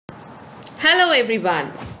Hello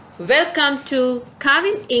everyone, welcome to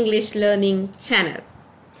Kavin English Learning Channel.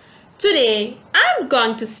 Today I'm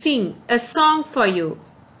going to sing a song for you,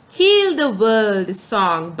 Heal the World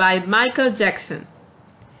song by Michael Jackson.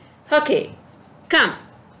 Okay, come,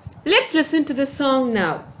 let's listen to the song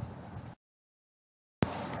now.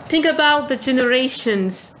 Think about the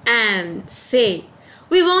generations and say,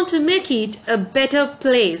 we want to make it a better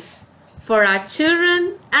place for our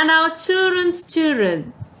children and our children's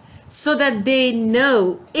children, so that they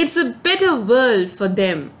know it's a better world for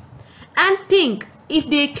them and think if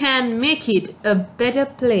they can make it a better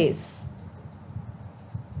place.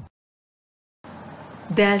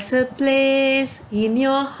 There's a place in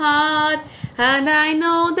your heart, and I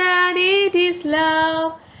know that it is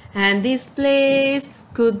love, and this place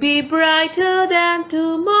could be brighter than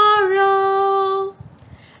tomorrow.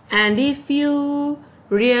 And if you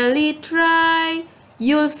really try,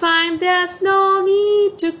 you'll find there's no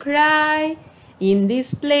need to cry. In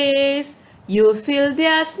this place, you'll feel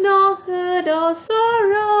there's no hurt or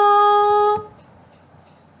sorrow.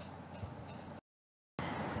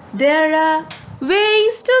 There are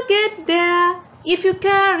ways to get there if you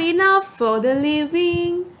care enough for the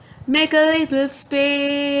living. Make a little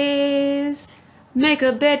space, make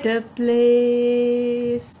a better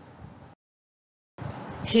place.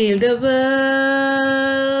 Heal the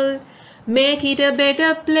world, make it a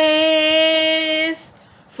better place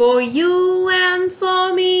for you and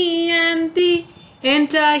for me and the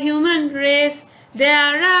entire human race.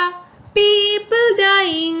 There are people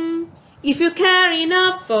dying. If you care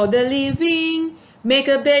enough for the living, make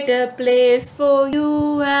a better place for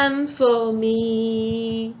you and for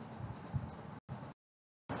me.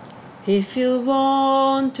 If you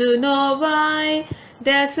want to know why,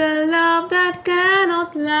 there's a love that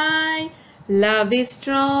cannot lie. Love is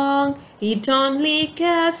strong, it only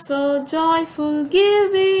cares for joyful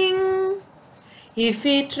giving. If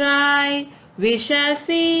we try, we shall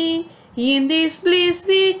see. In this bliss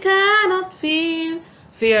we cannot feel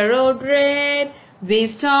fear or dread. We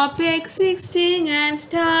stop existing and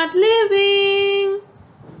start living.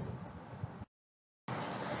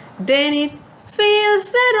 Then it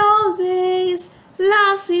feels that always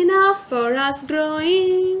love's enough for us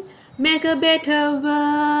growing. Make a better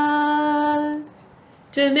world,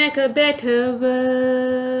 to make a better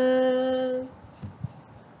world.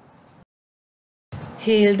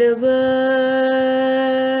 Heal the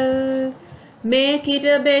world, make it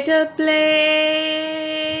a better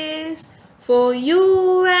place for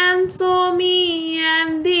you and for me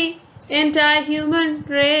and the entire human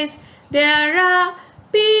race. There are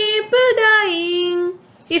people dying.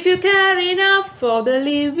 If you care enough for the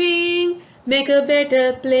living, make a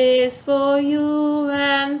better place for you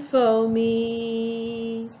and for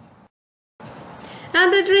me.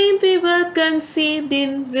 And the dream we were conceived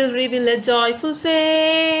in will reveal a joyful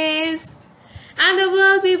face, and the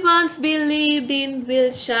world we once believed in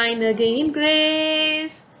will shine again in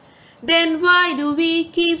grace. Then why do we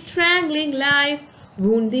keep strangling life,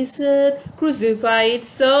 wound this earth, crucify its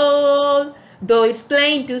soul? Though it's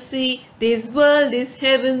plain to see this world is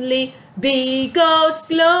heavenly, be God's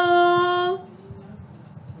glow.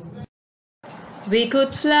 We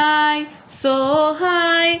could fly so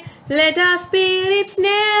high, let our spirits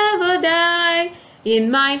never die.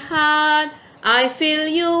 In my heart, I feel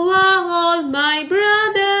you are all my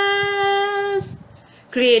brothers.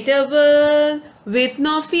 Create a world with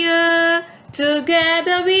no fear,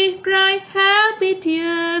 together we cry happy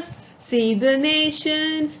tears. See the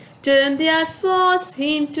nations turn their swords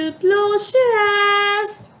into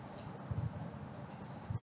plowshares.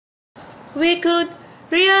 We could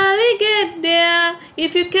really get there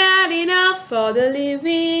if you cared enough for the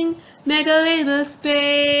living. Make a little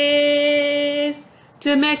space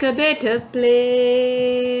to make a better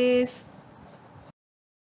place.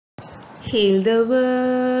 Heal the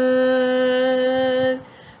world,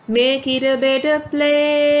 make it a better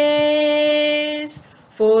place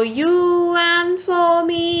for you and for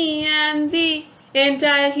me and the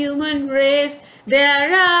entire human race.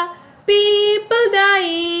 There are people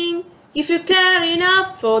dying. If you care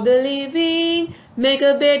enough for the living, make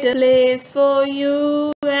a better place for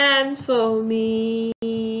you and for me.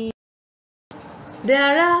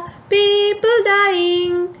 There are people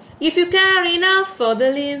dying. If you care enough for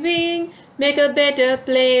the living, make a better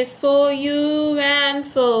place for you and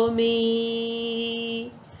for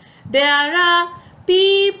me. There are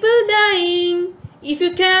people dying. If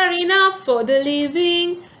you care enough for the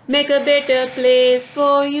living, make a better place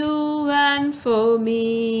for you and for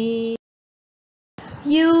me.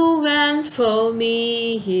 You and for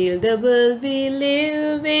me, heal the world we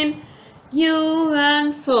live in. You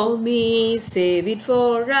and for me, save it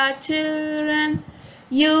for our children.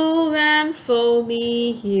 You and for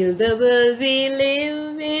me, heal the world we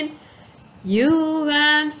live in. You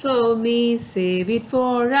and for me, save it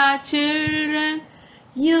for our children.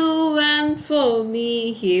 You and for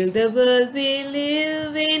me, heal the world we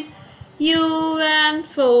live in. You and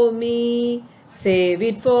for me, save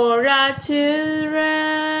it for our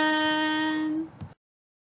children.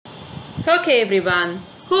 Okay everyone,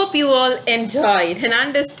 hope you all enjoyed and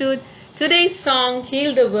understood today's song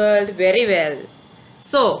Heal the World very well.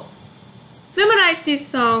 So, memorize this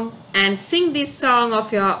song and sing this song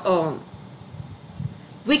of your own.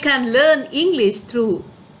 We can learn English through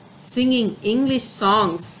singing English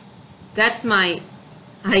songs. That's my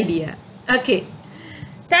idea. Okay.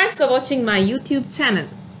 Thanks for watching my YouTube channel.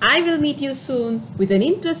 I will meet you soon with an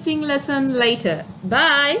interesting lesson later.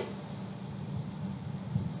 Bye.